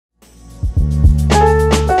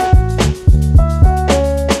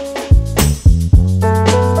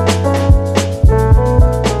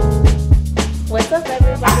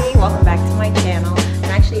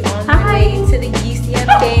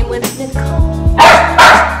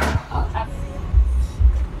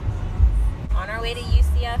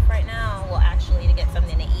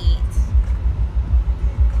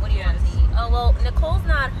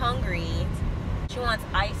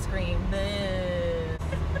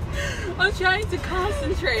I'm trying to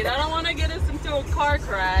concentrate. I don't want to get us into a car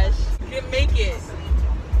crash. We can make it.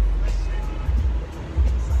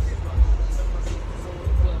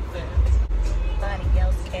 Nobody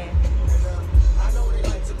else can.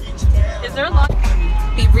 Is there a lot?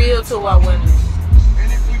 Be real to our women.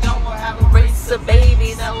 And if we don't, we'll have a race of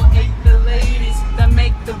babies that will hate the ladies that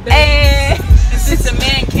make the babies. And since a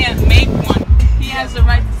man can't make one, he has the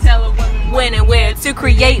right to tell a woman When and where to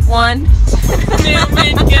create one.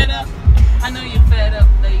 men, get up. I know you're fed up,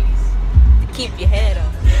 ladies. Keep your head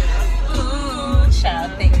up. Ooh,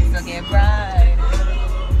 child, things will get bright.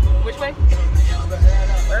 Which way?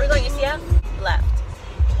 Where are we going, UCF? Left.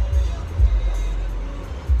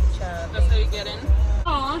 Child, That's how you get in.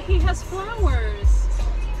 Aw, he has flowers.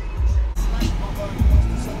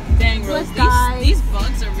 Dang, Rose, these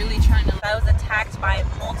bugs are really trying to... I was attacked by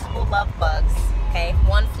multiple love bugs. Okay,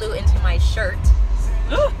 one flew into my shirt.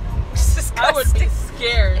 I would be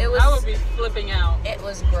scared. I would be flipping out. It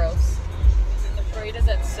was gross. The parade is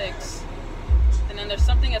at 6. And then there's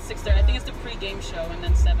something at 6:30. I think it's the pre-game show, and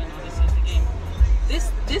then 7 obviously is the game.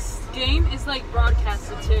 This game is like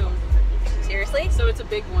broadcasted too. Seriously? So it's a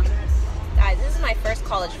big one. Guys, this is my first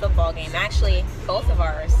college football game. Actually, both of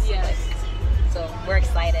ours. Yes. So we're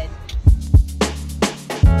excited.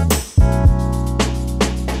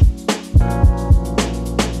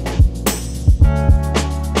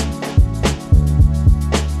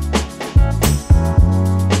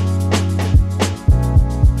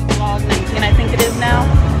 Vlog 19, I think it is now.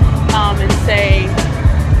 And say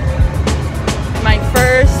my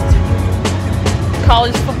first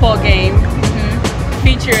college football game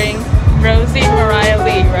featuring Rosie Mariah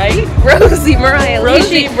Lee, right? Rosie Mariah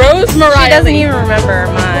Lee. Rose Mariah She doesn't Lee. even remember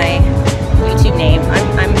my YouTube name.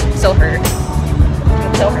 I'm so hurt.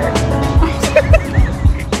 I'm so hurt.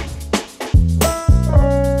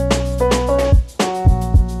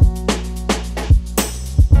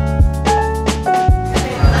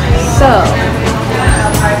 So,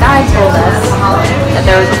 our guy told us that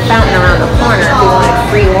there was a fountain around the corner if we wanted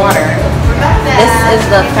free water. This is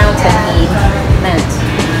the fountain he meant.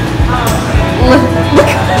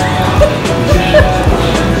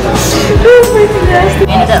 We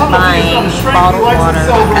ended up buying bottled water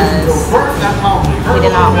because we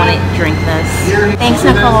did not want to drink this. Thanks,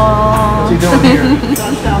 Nicole.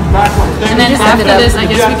 And then after this, I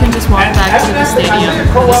guess we can just walk back to the stadium.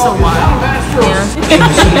 It's so wild. Yeah.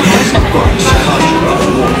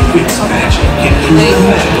 Okay.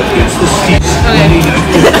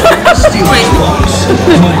 Wait.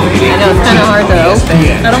 I know it's kind of hard to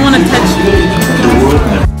open. I don't want to touch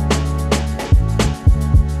you.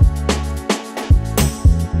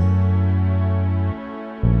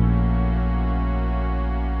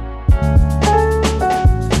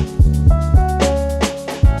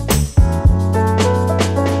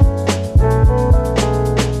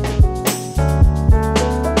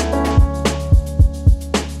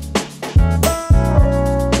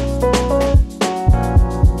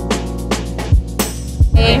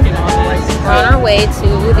 We're on our way to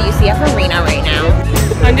the UCF Arena right now.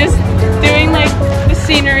 I'm just doing like the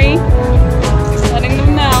scenery, just letting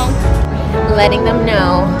them know. Letting them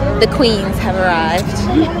know the queens have arrived.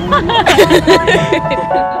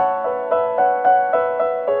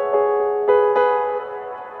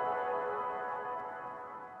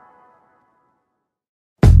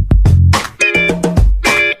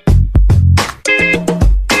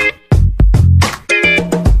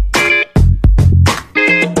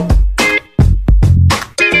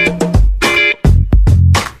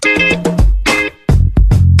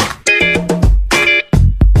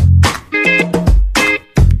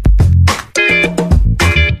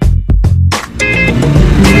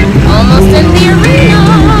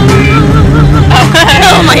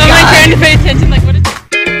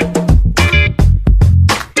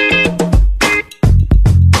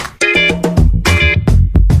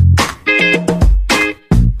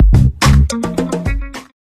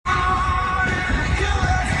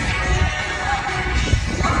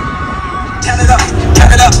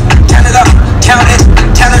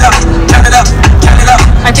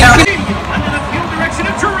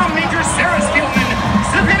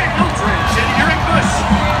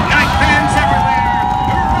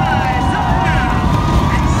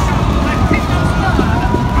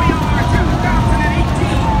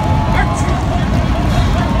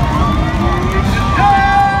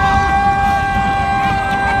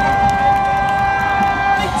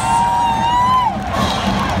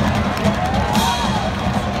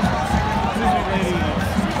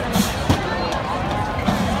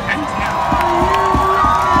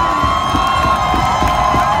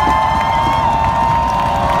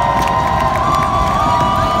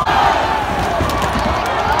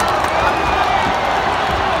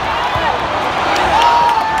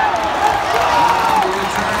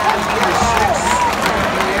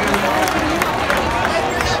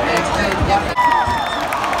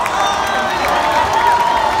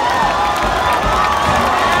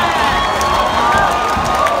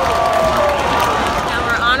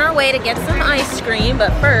 cream,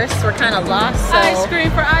 but first we're kind of lost. So. Ice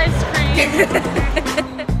cream for ice cream.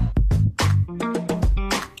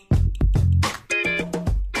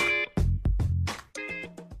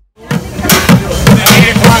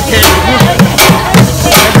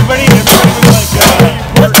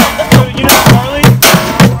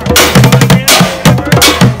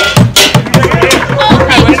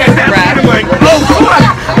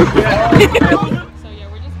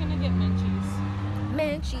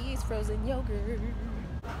 Frozen yogurt.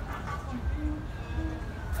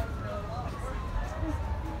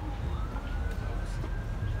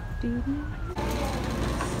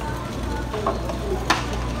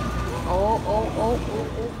 Oh.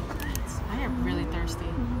 I am really thirsty.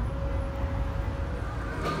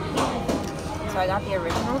 So I got the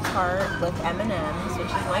original tart with M&M's, which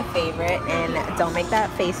is my favorite. And don't make that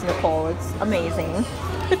face, Nicole. It's amazing.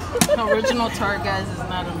 Original tart, guys, is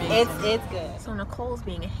not amazing. It's good. So Nicole's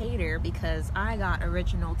being a hater because I got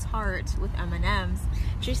original tart with M&M's.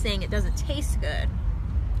 She's saying it doesn't taste good.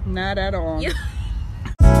 Not at all.